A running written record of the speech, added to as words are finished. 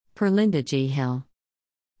Linda G. Hill.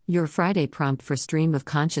 Your Friday prompt for Stream of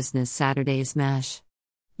Consciousness Saturday is MASH.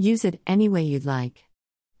 Use it any way you'd like.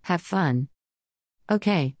 Have fun.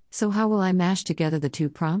 Okay, so how will I mash together the two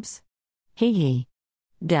prompts? Hee hee.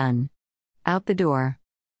 Done. Out the door.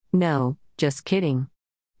 No, just kidding.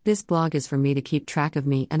 This blog is for me to keep track of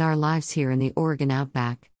me and our lives here in the Oregon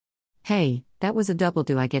Outback. Hey, that was a double.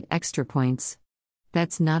 Do I get extra points?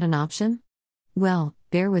 That's not an option? Well,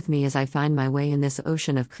 bear with me as I find my way in this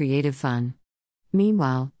ocean of creative fun.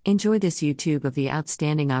 Meanwhile, enjoy this YouTube of the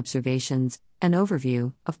outstanding observations, an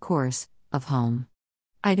overview, of course, of home.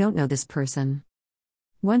 I don't know this person.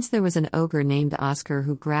 Once there was an ogre named Oscar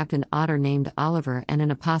who grabbed an otter named Oliver and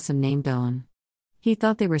an opossum named Owen. He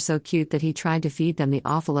thought they were so cute that he tried to feed them the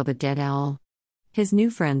offal of a dead owl. His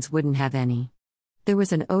new friends wouldn't have any. There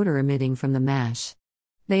was an odor emitting from the mash.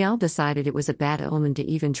 They all decided it was a bad omen to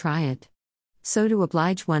even try it. So to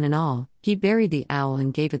oblige one and all, he buried the owl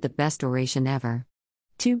and gave it the best oration ever.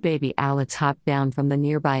 Two baby owlets hopped down from the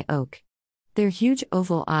nearby oak. Their huge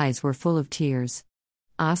oval eyes were full of tears.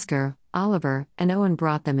 Oscar, Oliver, and Owen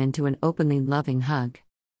brought them into an openly loving hug.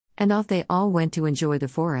 And off they all went to enjoy the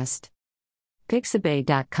forest.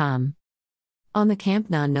 Pixabay.com. On the Camp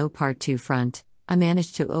No Part 2 front, I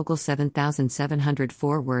managed to ogle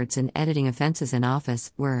 7,704 words in editing offenses in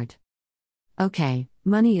Office, Word. Okay,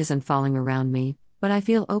 money isn't falling around me, but I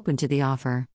feel open to the offer.